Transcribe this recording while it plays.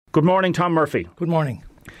Good morning, Tom Murphy. Good morning.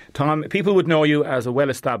 Tom, people would know you as a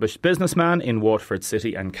well-established businessman in Waterford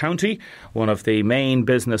City and County, one of the main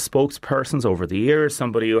business spokespersons over the years,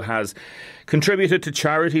 somebody who has contributed to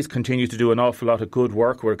charities, continued to do an awful lot of good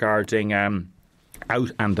work regarding out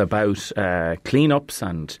and about clean-ups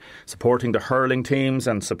and supporting the hurling teams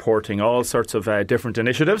and supporting all sorts of different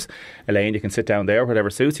initiatives. Elaine, you can sit down there, whatever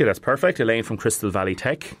suits you, that's perfect. Elaine from Crystal Valley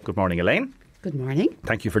Tech. Good morning, Elaine. Good morning.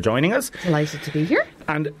 Thank you for joining us. Delighted to be here.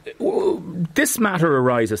 And this matter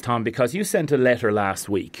arises, Tom, because you sent a letter last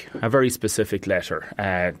week, a very specific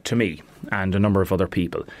letter to me and a number of other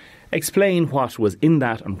people. Explain what was in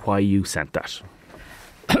that and why you sent that.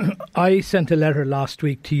 I sent a letter last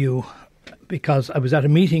week to you because I was at a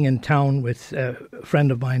meeting in town with a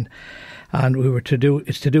friend of mine, and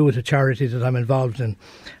it's to do with a charity that I'm involved in.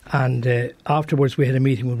 And afterwards we had a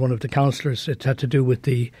meeting with one of the councillors. It had to do with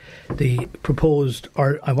the proposed,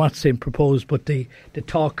 or I want to say proposed, but the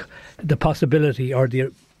possibility or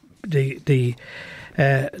the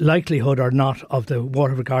likelihood or not of the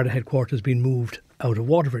Waterford Garda headquarters being moved out of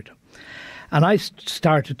Waterford. And I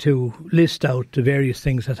started to list out the various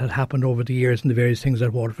things that had happened over the years and the various things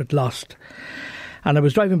that Waterford lost. And I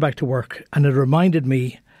was driving back to work, and it reminded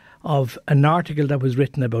me of an article that was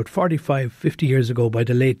written about 45, 50 years ago by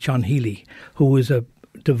the late John Healy, who was a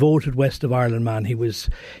devoted West of Ireland man. He was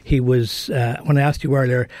when I asked you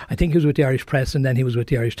earlier, I think he was with the Irish Press and then he was with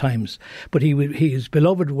the Irish Times. But he is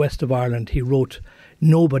beloved West of Ireland. He wrote,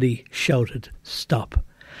 "Nobody shouted stop."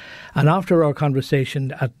 And after our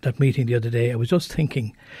conversation at that meeting the other day, I was just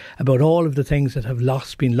thinking about all of the things that have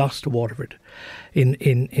been lost to Waterford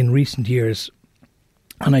in recent years.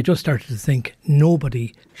 And I just started to think,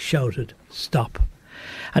 nobody shouted stop.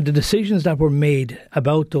 And the decisions that were made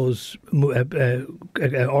about those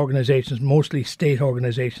organisations, mostly state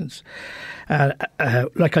organisations,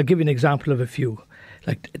 like I'll give you an example of a few.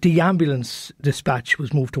 Like the ambulance dispatch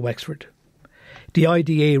was moved to Wexford. The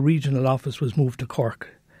IDA regional office was moved to Cork.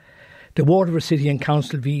 The Waterford City and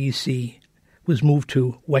Council VEC was moved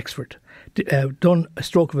to Wexford, done a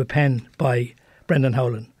stroke of a pen by Brendan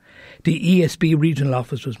Howland. The ESB regional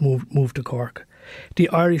office was moved to Cork. The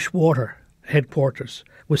Irish Water headquarters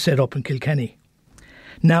was set up in Kilkenny.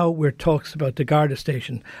 Now we're talks about the Garda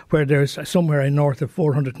station, where there's somewhere north of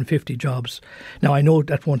 450 jobs. Now I know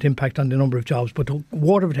that won't impact on the number of jobs, but the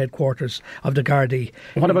Waterford headquarters of the Garda.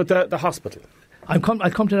 What about the hospital? I'll come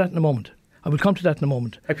to that in a moment. I will come to that in a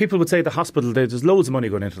moment. Like people would say the hospital, there's loads of money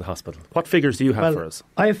going into the hospital. What figures do you have for us?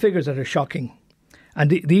 I have figures that are shocking. And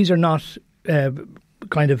these are not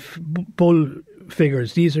kind of bull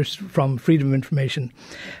figures. These are from Freedom of Information.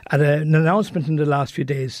 At an announcement in the last few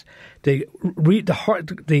days, the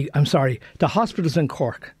hospitals in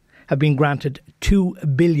Cork have been granted 2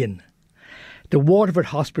 billion. The Waterford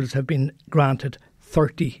hospitals have been granted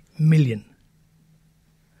 30 million.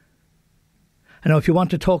 And now if you want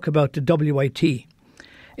to talk about the WIT,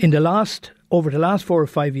 over the last 4 or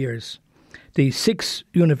 5 years, the 6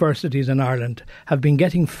 universities in Ireland have been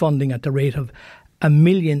getting funding at the rate of $1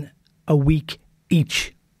 million a week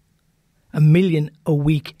each. $1 million a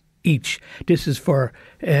week each. This is for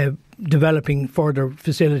developing further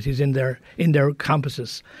facilities in their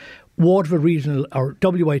campuses. Waterford Regional, or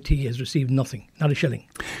WIT, has received nothing, not a shilling.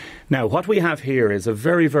 Now, what we have here is a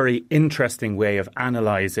very, very interesting way of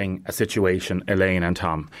analysing a situation, Elaine and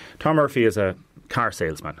Tom. Tom Murphy is a car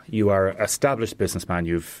salesman. You are an established businessman.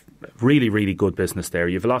 You've really, really good business there.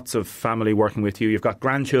 You've lots of family working with you. You've got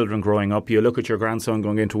grandchildren growing up. You look at your grandson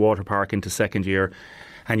going into Water Park into second year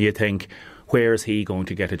and you think, where's he going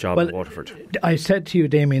to get a job at Waterford? I said to you,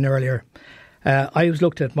 Damien, earlier, I was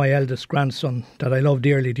looked at my eldest grandson that I love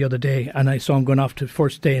dearly the other day, and I saw him going off to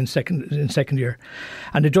first day in second year.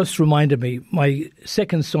 And it just reminded me, my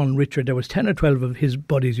second son, Richard, there was 10 or 12 of his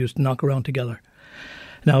buddies used to knock around together.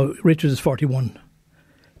 Now, Richard is 41.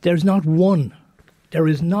 There is not one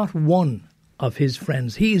of his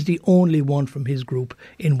friends. He is the only one from his group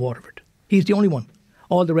in Waterford. He's the only one.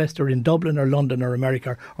 All the rest are in Dublin or London or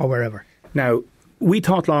America or wherever. Now, we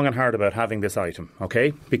thought long and hard about having this item,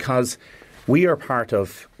 okay? Because we are part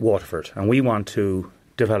of Waterford and we want to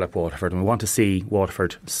develop Waterford and we want to see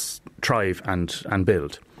Waterford thrive and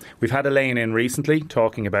build. We've had Elaine in recently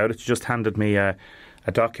talking about it. She just handed me a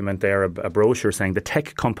document there, a brochure saying the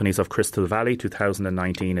Tech Companies of Crystal Valley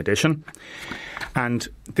 2019 edition. And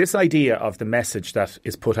this idea of the message that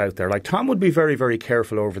is put out there, like Tom would be very, very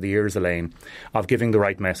careful over the years, Elaine, of giving the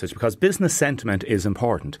right message because business sentiment is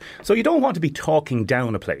important. So you don't want to be talking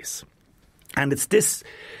down a place. And it's this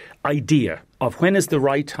idea of when is the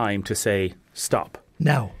right time to say stop.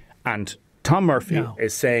 Now. And Tom Murphy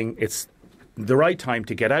is saying it's the right time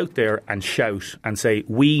to get out there and shout and say,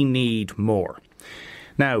 we need more.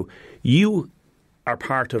 Now, you are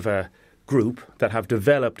part of a group that have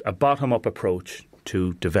developed a bottom-up approach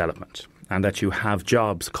to development, and that you have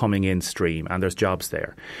jobs coming in stream, and there's jobs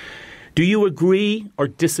there. Do you agree or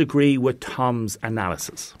disagree with Tom's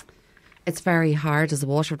analysis? It's very hard as a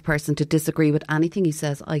Waterford person to disagree with anything he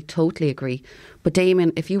says. I totally agree. But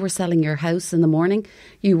Damien, if you were selling your house in the morning,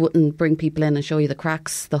 you wouldn't bring people in and show you the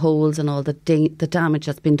cracks, the holes and all the damage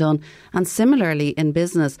that's been done. And similarly in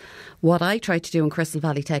business, what I try to do in Crystal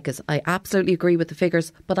Valley Tech is I absolutely agree with the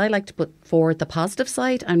figures, but I like to put forward the positive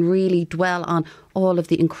side and really dwell on all of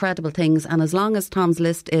the incredible things. And as long as Tom's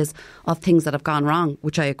list is of things that have gone wrong,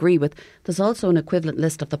 which I agree with, there's also an equivalent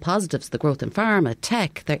list of the positives, the growth in pharma,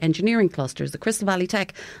 tech, the engineering clusters, the Crystal Valley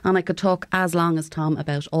Tech, and I could talk as long as Tom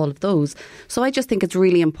about all of those. So I just think it's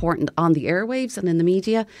really important on the airwaves and in the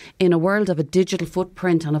media, in a world of a digital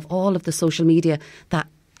footprint and of all of the social media, that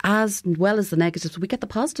as well as the negatives, we get the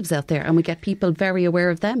positives out there and we get people very aware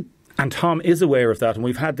of them. And Tom is aware of that, and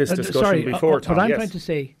we've had this discussion before, Tom. But I'm trying to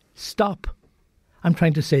say, stop. I'm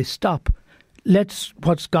trying to say, stop.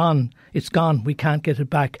 What's gone, it's gone. We can't get it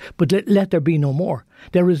back. But let there be no more.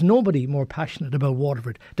 There is nobody more passionate about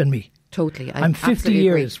Waterford than me. Totally. I'm 50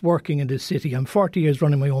 years working in this city. I'm 40 years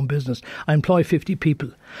running my own business. I employ 50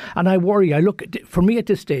 people. And I worry. For me at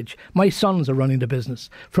this stage, my sons are running the business.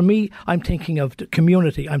 For me, I'm thinking of the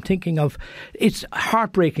community. I'm thinking of, it's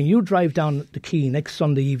heartbreaking. You drive down the quay next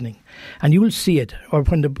Sunday evening and you will see it, or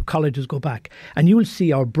when the colleges go back, and you will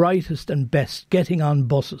see our brightest and best getting on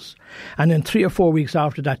buses. And then 3 or 4 weeks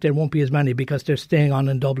after that, there won't be as many because they're staying on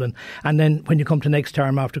in Dublin. And then when you come to next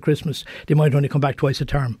term after Christmas, they might only come back twice a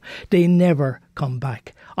term. They never come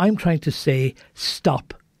back. I'm trying to say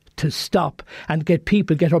stop and get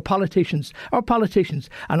our politicians,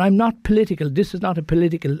 and I'm not political. This is not a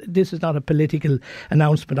political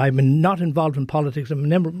announcement. I'm not involved in politics. I'm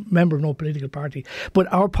a member of no political party.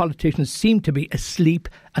 But our politicians seem to be asleep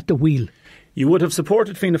at the wheel. You would have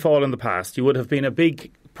supported Fianna Fáil in the past. You would have been a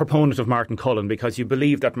big proponent of Martin Cullen because you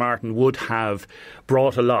believe that Martin would have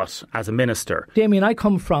brought a lot as a minister. Damien, I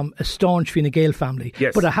come from a staunch Fine Gael family,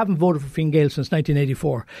 yes, but I haven't voted for Fine Gael since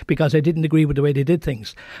 1984 because I didn't agree with the way they did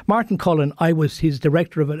things. Martin Cullen, I was his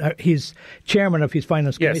director of his chairman of his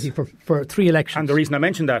finance committee for 3 elections. And the reason I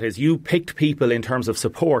mention that is you picked people in terms of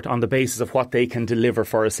support on the basis of what they can deliver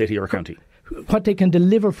for a city or a county. What they can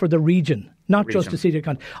deliver for the region, not just the city or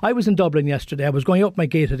county. I was in Dublin yesterday. I was going up my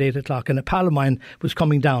gate at 8 o'clock and a pal of mine was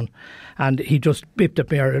coming down and he just bipped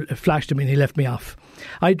at me or flashed at me and he left me off.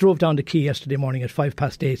 I drove down the quay yesterday morning at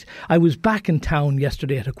 8:05. I was back in town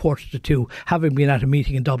yesterday at 1:45, having been at a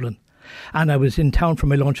meeting in Dublin. And I was in town for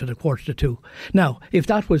my lunch at 1:45. Now, if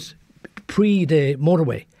that was pre the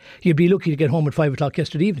motorway, you'd be lucky to get home at 5 o'clock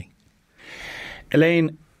yesterday evening.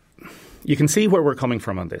 Elaine, you can see where we're coming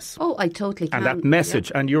from on this. Oh, I totally can. And that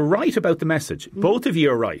message, and you're right about the message. Both of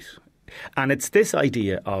you are right. And it's this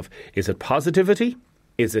idea of, is it positivity?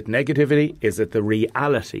 Is it negativity? Is it the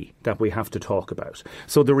reality that we have to talk about?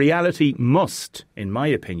 So the reality must, in my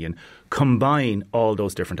opinion, combine all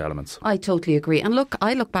those different elements. I totally agree. And look,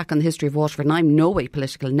 I look back on the history of Waterford and I'm no way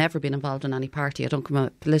political, never been involved in any party. I don't come from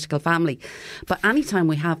a political family. But any time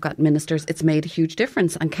we have got ministers, it's made a huge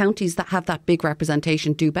difference. And counties that have that big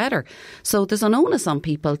representation do better. So there's an onus on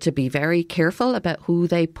people to be very careful about who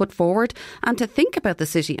they put forward and to think about the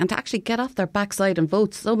city and to actually get off their backside and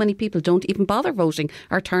vote. So many people don't even bother voting.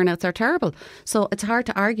 Our turnouts are terrible. So it's hard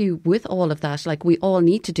to argue with all of that, like we all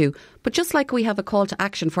need to do. But just like we have a call to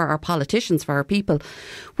action for our politicians, for our people,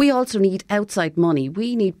 we also need outside money.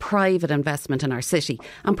 We need private investment in our city.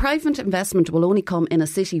 And private investment will only come in a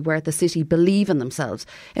city where the city believe in themselves.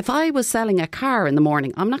 If I was selling a car in the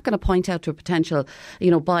morning, I'm not going to point out to a potential,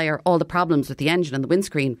 buyer all the problems with the engine and the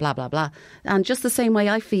windscreen, blah, blah, blah. And just the same way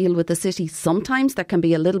I feel with the city, sometimes there can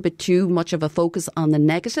be a little bit too much of a focus on the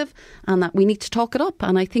negative and that we need to talk it up.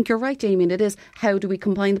 And I think you're right, Damien. It is, how do we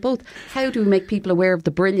combine the both? How do we make people aware of the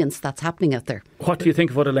brilliance that's happening out there? What do you think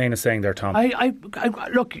of what Elaine is saying there, Tom? I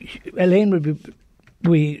look, Elaine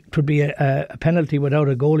could be a penalty without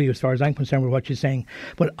a goalie as far as I'm concerned with what she's saying.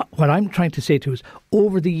 But what I'm trying to say to is,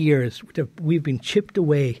 over the years we've been chipped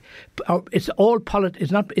away. It's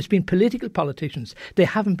been political politicians. They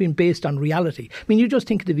haven't been based on reality. I mean, you just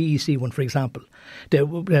think of the VEC one, for example,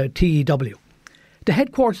 the TEW. The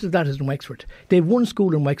headquarters of that is in Wexford. They have one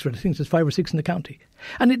school in Wexford. I think there's 5 or 6 in the county.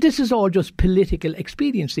 And this is all just political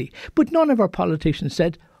expediency. But none of our politicians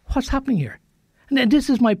said, what's happening here? And this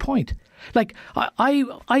is my point. Like, I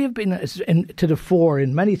have been to the fore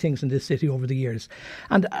in many things in this city over the years.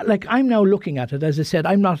 And, like, I'm now looking at it. As I said,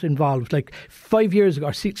 I'm not involved. Like, 5 years ago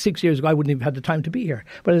or 6 years ago, I wouldn't have had the time to be here.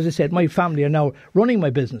 But as I said, my family are now running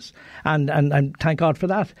my business. And thank God for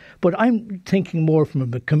that. But I'm thinking more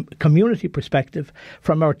from a community perspective,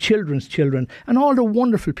 from our children's children, and all the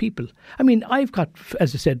wonderful people. I mean, I've got,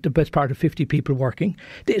 as I said, the best part of 50 people working.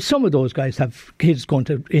 Some of those guys have kids going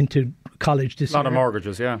into college this year. A lot of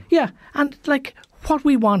mortgages, yeah. Yeah, and like what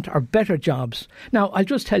we want are better jobs. Now, I'll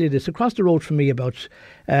just tell you this. Across the road from me about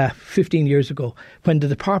 15 years ago, when the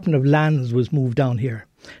Department of Lands was moved down here,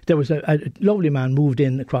 there was a lovely man moved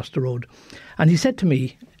in across the road. And he said to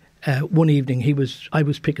me one evening, I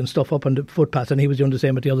was picking stuff up on the footpath and he was doing the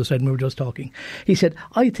same at the other side and we were just talking. He said,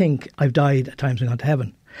 I think I've died at times and gone to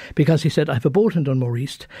heaven. Because he said, I have a boat in Dunmore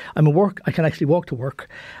East. I can actually walk to work.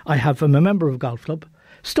 I'm a member of a golf club.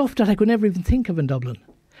 Stuff that I could never even think of in Dublin.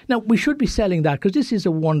 Now, we should be selling that because this is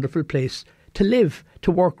a wonderful place to live,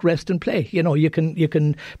 to work, rest and play. You know, you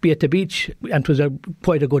can be at the beach, and it was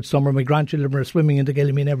quite a good summer. My grandchildren were swimming in the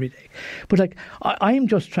Gillimeen every day. But like, I am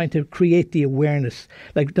just trying to create the awareness,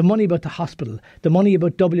 like the money about the hospital, the money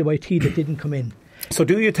about WIT that didn't come in. So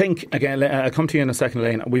do you think, again, I'll come to you in a second,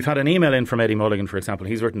 Elaine, we've had an email in from Eddie Mulligan, for example.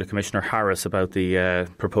 He's written to Commissioner Harris about the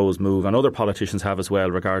proposed move, and other politicians have as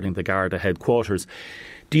well, regarding the Garda headquarters.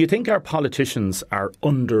 Do you think our politicians are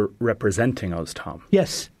underrepresenting us, Tom?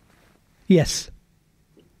 Yes.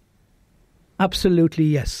 Absolutely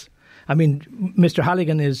yes. I mean, Mr.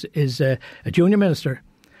 Halligan is a junior minister.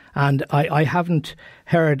 And I haven't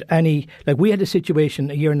heard any, like we had a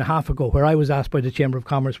situation a year and a half ago where I was asked by the Chamber of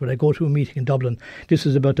Commerce, would I go to a meeting in Dublin? This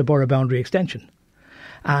was about the borough boundary extension.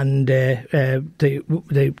 And the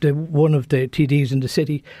one of the TDs in the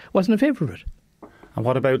city wasn't in favour of it. And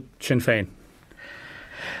what about Sinn Féin?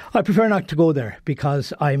 I prefer not to go there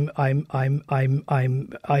because I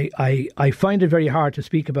find it very hard to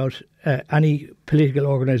speak about any political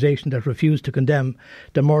organisation that refused to condemn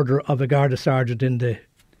the murder of a Garda sergeant in the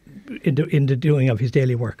doing of his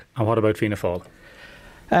daily work. And what about Fianna Fáil?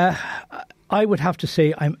 I would have to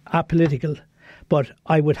say I'm apolitical, but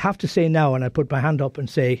I would have to say now, and I put my hand up and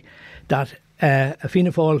say that a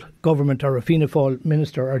Fianna Fáil government or a Fianna Fáil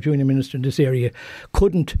minister or junior minister in this area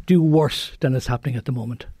couldn't do worse than is happening at the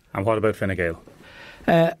moment. And what about Fine Gael?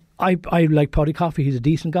 I like Paddy Coffey. He's a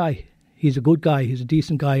decent guy. He's a good guy. He's a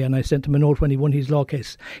decent guy. And I sent him a note when he won his law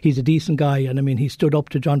case. He's a decent guy. And I mean, he stood up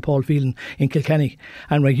to John Paul Phelan in Kilkenny.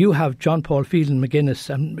 And when you have John Paul Phelan,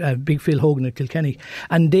 McGuinness and Big Phil Hogan at Kilkenny,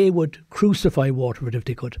 and they would crucify Waterford if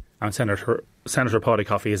they could. And Senator Paddy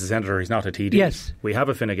Coffey is a senator. He's not a TD. Yes. We have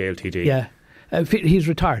a Fine Gael TD. Yeah. He's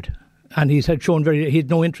retired. And he had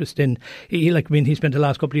no interest in, he spent the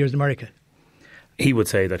last couple of years in America. He would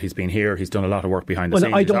say that he's been here, he's done a lot of work behind the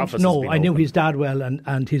scenes. I don't know. I knew his dad well,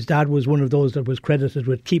 and his dad was one of those that was credited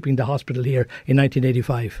with keeping the hospital here in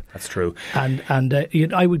 1985. That's true. And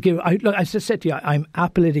I would give, look, I just said to you, I'm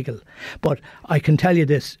apolitical, but I can tell you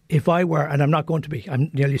this, if I were, and I'm not going to be,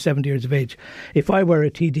 I'm nearly 70 years of age, if I were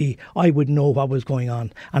a TD, I would know what was going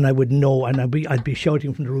on, and I would know, and I'd be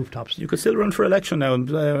shouting from the rooftops. You could still run for election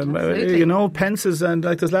now, Pence is, and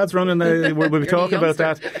like there's lads running, we'll be talking about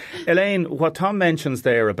that. Elaine, what Tom mentions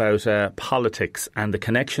there about politics and the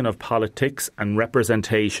connection of politics and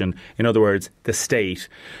representation, in other words, the state,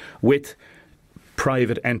 with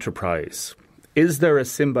private enterprise. Is there a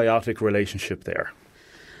symbiotic relationship there?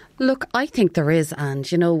 Look, I think there is. And,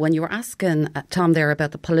 when you were asking Tom there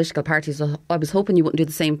about the political parties, I was hoping you wouldn't do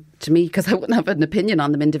the same to me because I wouldn't have an opinion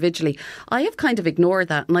on them individually. I have kind of ignored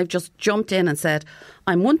that and I've just jumped in and said,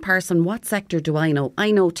 I'm one person. What sector do I know?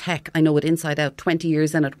 I know tech. I know it inside out, 20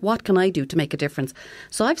 years in it. What can I do to make a difference?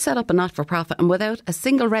 So I've set up a not-for-profit, and without a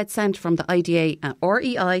single red cent from the IDA or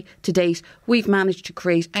EI to date, we've managed to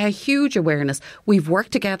create a huge awareness. We've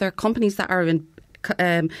worked together. Companies that are in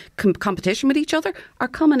competition with each other are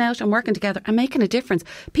coming out and working together and making a difference.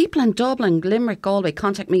 People in Dublin, Limerick, Galway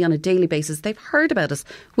contact me on a daily basis. They've heard about us.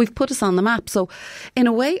 We've put us on the map. So in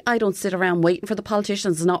a way, I don't sit around waiting for the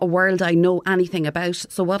politicians. It's not a world I know anything about.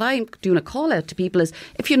 So what I'm doing a call out to people is,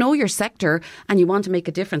 if you know your sector and you want to make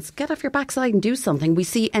a difference, get off your backside and do something. We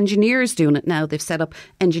see engineers doing it now. They've set up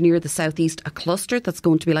Engineer the South East, a cluster that's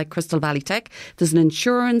going to be like Crystal Valley Tech. There's an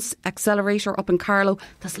insurance accelerator up in Carlow.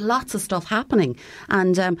 There's lots of stuff happening.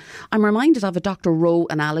 And I'm reminded of a Dr. Rowe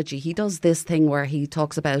analogy. He does this thing where he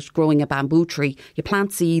talks about growing a bamboo tree. You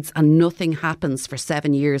plant seeds and nothing happens for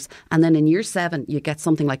 7 years. And then in year 7, you get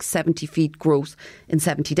something like 70 feet growth in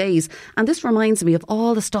 70 days. And this reminds me of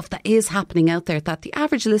all the stuff that is happening out there that the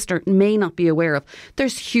average listener may not be aware of.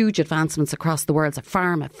 There's huge advancements across the world of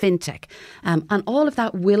pharma, fintech, and all of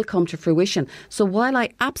that will come to fruition. So while I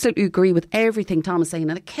absolutely agree with everything Tom is saying,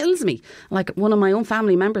 and it kills me, like one of my own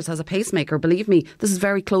family members has a pacemaker, believe me, this is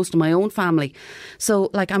very close to my own family. So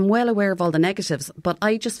like I'm well aware of all the negatives, but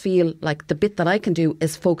I just feel like the bit that I can do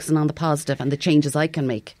is focusing on the positive and the changes I can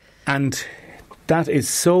make. And that is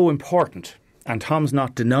so important. And Tom's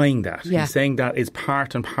not denying that. Yeah. He's saying that is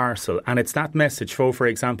part and parcel. And it's that message. For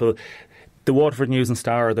example, the Waterford News and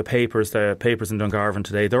Star, the papers in Dungarvan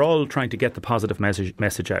today, they're all trying to get the positive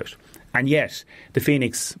message out. And yet, the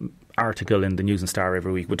Phoenix article in the News and Star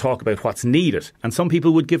every week would talk about what's needed. And some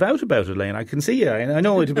people would give out about it, Elaine. I can see you. I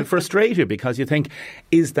know it'd be frustrated because you think,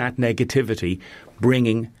 is that negativity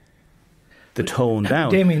bringing the tone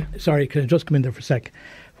down? Damien, sorry, can I just come in there for a sec?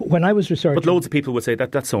 When I was researching... But loads of people would say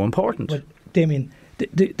that that's so important. But Damien,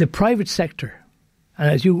 the private sector, and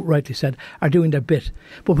as you rightly said, are doing their bit.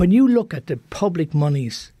 But when you look at the public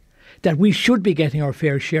monies that we should be getting our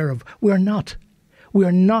fair share of, we're not. We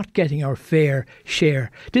are not getting our fair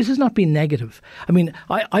share. This has not been negative. I mean,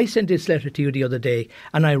 I sent this letter to you the other day,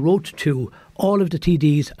 and I wrote to all of the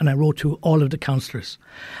TDs and I wrote to all of the councillors.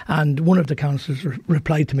 And one of the councillors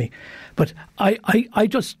replied to me. But I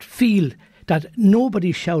just feel that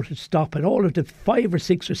nobody shouted stop at all of the 5 or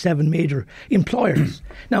 6 or 7 major employers.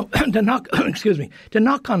 Now, the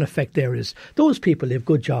knock-on effect there is those people have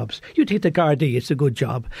good jobs. You take the Gardaí, it's a good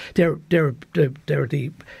job. They're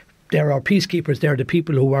our peacekeepers. They're the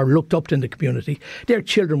people who are looked up to in the community. Their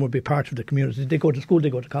children will be part of the community. They go to school, they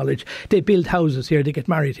go to college. They build houses here, they get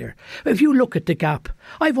married here. If you look at the gap,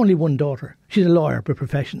 I've only one daughter. She's a lawyer by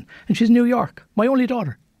profession, and she's in New York, my only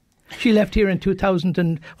daughter. She left here in 2000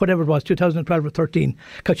 and whatever it was, 2012 or 13,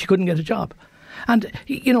 because she couldn't get a job. And,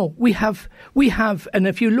 you know, we have, and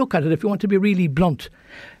if you look at it, if you want to be really blunt,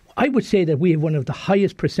 I would say that we have one of the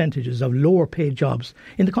highest percentages of lower paid jobs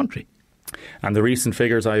in the country. And the recent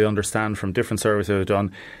figures I understand from different surveys that have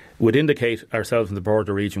done would indicate ourselves in the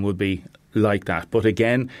border region would be like that. But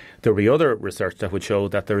again, there will be other research that would show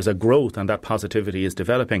that there is a growth and that positivity is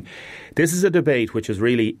developing. This is a debate which has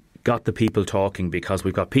really got the people talking because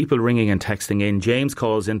we've got people ringing and texting in. James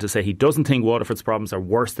calls in to say he doesn't think Waterford's problems are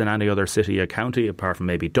worse than any other city or county apart from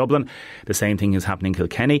maybe Dublin. The same thing is happening in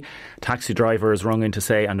Kilkenny. Taxi driver has rung in to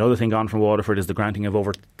say another thing on from Waterford is the granting of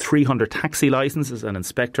over 300 taxi licences. An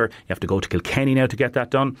inspector, you have to go to Kilkenny now to get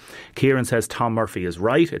that done. Kieran says Tom Murphy is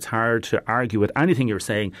right. It's hard to argue with anything you're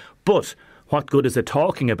saying, but what good is it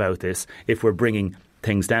talking about this if we're bringing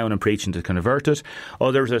things down and preaching to convert it?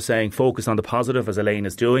 Others are saying focus on the positive, as Elaine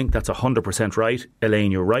is doing. That's 100% right.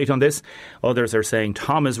 Elaine, you're right on this. Others are saying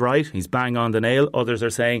Tom is right. He's bang on the nail. Others are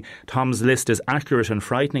saying Tom's list is accurate and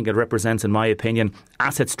frightening. It represents, in my opinion,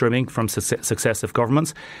 asset strimming from successive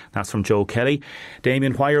governments. That's from Joe Kelly.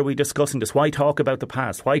 Damien, why are we discussing this? Why talk about the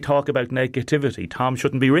past? Why talk about negativity? Tom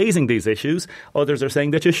shouldn't be raising these issues. Others are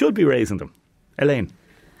saying that you should be raising them. Elaine.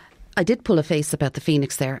 I did pull a face about the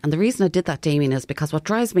Phoenix there, and the reason I did that, Damien, is because what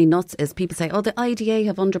drives me nuts is people say, oh, the IDA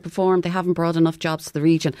have underperformed, they haven't brought enough jobs to the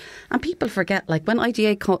region, and people forget, like when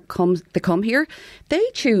IDA come here, they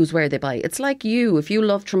choose where they buy. It's like you, if you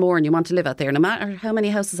love Tramore and you want to live out there, no matter how many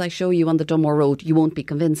houses I show you on the Dunmore Road, you won't be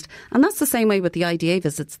convinced. And that's the same way with the IDA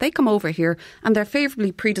visits. They come over here and they're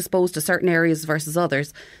favourably predisposed to certain areas versus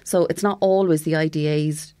others, so it's not always the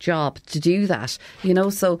IDA's job to do that, you know.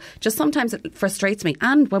 So just sometimes it frustrates me.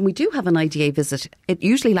 And when we do have an IDA visit, it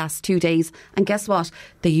usually lasts 2 days, and guess what?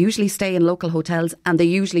 They usually stay in local hotels and they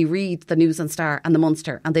usually read the News and Star and the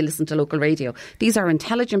Munster and they listen to local radio. These are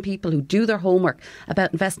intelligent people who do their homework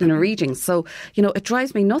about investing in a region. So, you know, it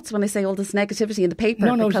drives me nuts when they say all this negativity in the paper.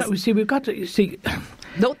 We've got to see.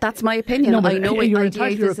 No, that's my opinion. I know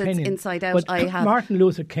IDA visits inside out. But Martin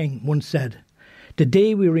Luther King once said, the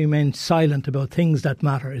day we remain silent about things that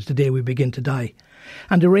matter is the day we begin to die.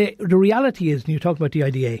 And the reality is, and you talk about the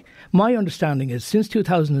IDA, my understanding is since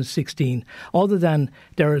 2016, other than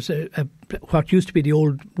there is what used to be the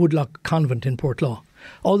old Woodlock Convent in Portlaw,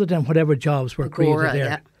 other than whatever jobs were created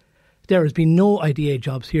there, there has been no IDA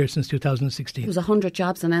jobs here since 2016. There was 100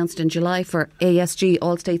 jobs announced in July for ASG,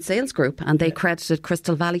 Allstate Sales Group, and they credited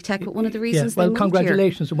Crystal Valley Tech with one of the reasons they moved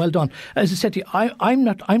congratulations here. and well done. As I said to you,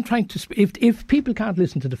 I'm trying to, if people can't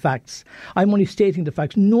listen to the facts, I'm only stating the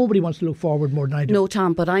facts. Nobody wants to look forward more than I do. No,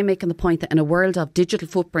 Tom, but I'm making the point that in a world of digital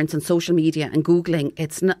footprints and social media and Googling,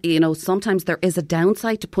 it's not, sometimes there is a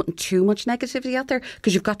downside to putting too much negativity out there,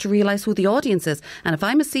 because you've got to realise who the audience is. And if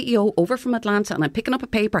I'm a CEO over from Atlanta and I'm picking up a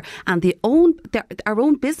paper and our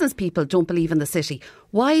own business people don't believe in the city,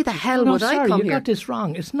 why the hell would I come here? You got this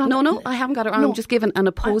wrong. It's not. No, I haven't got it wrong. I'm just giving an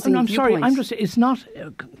opposing viewpoint. I'm sorry. It's not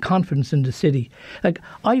confidence in the city. Like,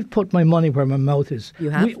 I've put my money where my mouth is. You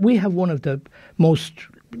have? We have one of the most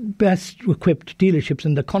best equipped dealerships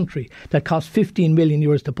in the country that cost 15 million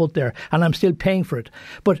euros to put there, and I'm still paying for it.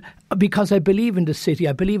 But because I believe in this city,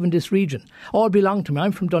 I believe in this region. All belong to me.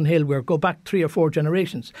 I'm from Dunhill, where go back 3 or 4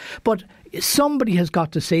 generations. But somebody has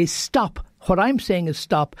got to say stop. What I'm saying is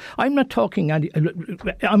stop. I'm not talking,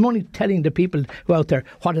 I'm only telling the people who are out there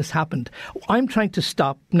what has happened. I'm trying to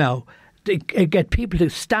stop now. Get people to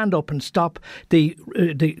stand up and stop the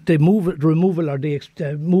removal of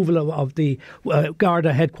the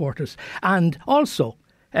Garda headquarters. And also,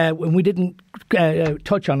 when we didn't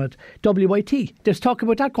touch on it, WIT. There's talk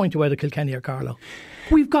about that going to either Kilkenny or Carlow.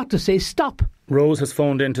 We've got to say stop. Rose has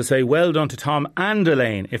phoned in to say, well done to Tom and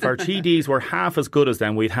Elaine. If our TDs were half as good as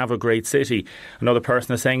them, we'd have a great city. Another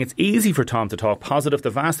person is saying it's easy for Tom to talk positive. The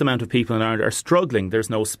vast amount of people in Ireland are struggling. There's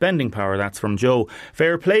no spending power. That's from Joe.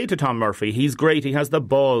 Fair play to Tom Murphy. He's great. He has the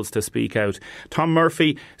balls to speak out. Tom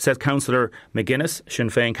Murphy, says Councillor McGuinness, Sinn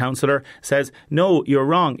Féin councillor, says, no, you're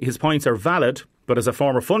wrong. His points are valid. But as a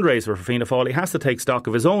former fundraiser for Fianna Fáil, he has to take stock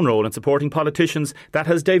of his own role in supporting politicians that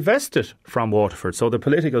has divested from Waterford. So the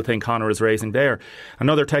political thing Conor is raising there.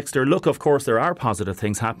 Another texter, look, of course there are positive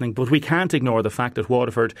things happening, but we can't ignore the fact that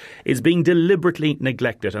Waterford is being deliberately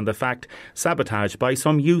neglected and the fact sabotaged by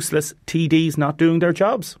some useless TDs not doing their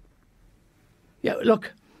jobs. Yeah,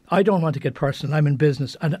 look, I don't want to get personal. I'm in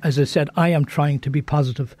business, and as I said, I am trying to be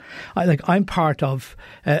positive. I'm part of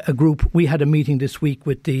a group. We had a meeting this week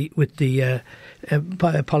with the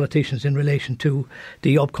politicians in relation to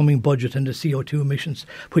the upcoming budget and the CO2 emissions,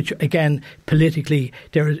 which again politically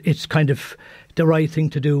it's kind of the right thing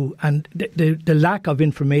to do, and the lack of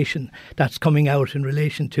information that's coming out in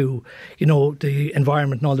relation to the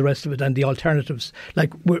environment and all the rest of it and the alternatives.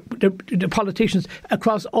 Like the politicians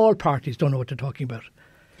across all parties don't know what they're talking about.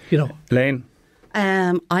 Elaine?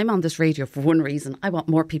 I'm on this radio for one reason. I want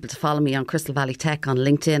more people to follow me on Crystal Valley Tech on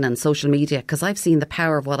LinkedIn and social media, because I've seen the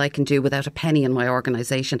power of what I can do without a penny in my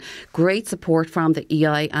organisation. Great support from the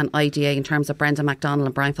EI and IDA in terms of Brendan MacDonald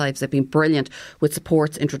and Brian Fives. They've been brilliant with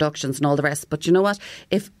supports, introductions and all the rest. But you know what?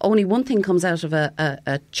 If only one thing comes out of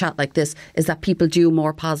a chat like this is that people do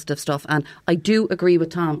more positive stuff. And I do agree with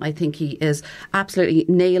Tom. I think he is absolutely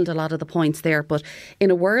nailed a lot of the points there. But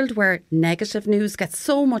in a world where negative news gets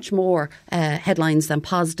so much more headlines than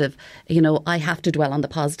positive, I have to dwell on the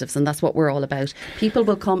positives, and that's what we're all about. People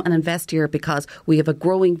will come and invest here because we have a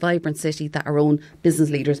growing, vibrant city that our own business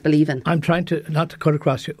leaders believe in. I'm trying to, not to cut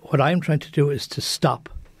across you, what I'm trying to do is to stop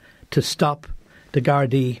the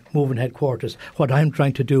Gardaí moving headquarters. What I'm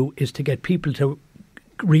trying to do is to get people to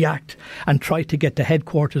react and try to get the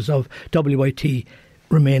headquarters of WIT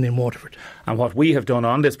remain in Waterford. And what we have done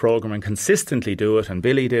on this programme, and consistently do it, and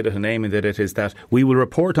Billy did it and Eamon did it, is that we will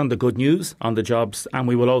report on the good news, on the jobs, and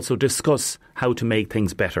we will also discuss how to make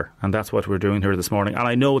things better. And that's what we're doing here this morning. And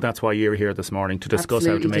I know that's why you're here this morning, to discuss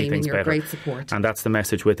how to make Damien, things you're better. Great support. And that's the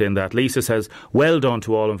message within that. Lisa says, well done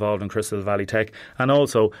to all involved in Crystal Valley Tech. And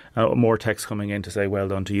also more texts coming in to say well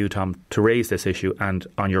done to you, Tom, to raise this issue and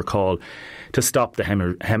on your call to stop the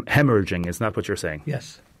hemorrhaging. Isn't that what you're saying?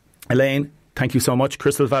 Yes. Elaine, thank you so much.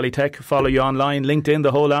 Crystal Valley Tech, follow you online, LinkedIn,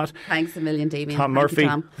 the whole lot. Thanks a million, Damien. Tom Murphy,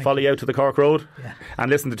 follow you out to the Cork Road. Yeah.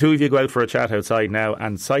 And listen, the two of you go out for a chat outside now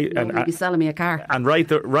and you'll be selling me a car. And right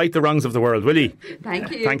the wrongs of the world, will you?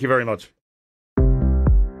 Thank you. Thank you very much.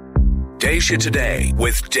 Déise Today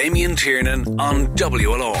with Damien Tiernan on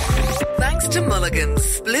WLR. Thanks to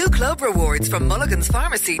Mulligan's. Blue Club rewards from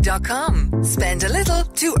mulliganspharmacy.com. Spend a little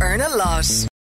to earn a lot.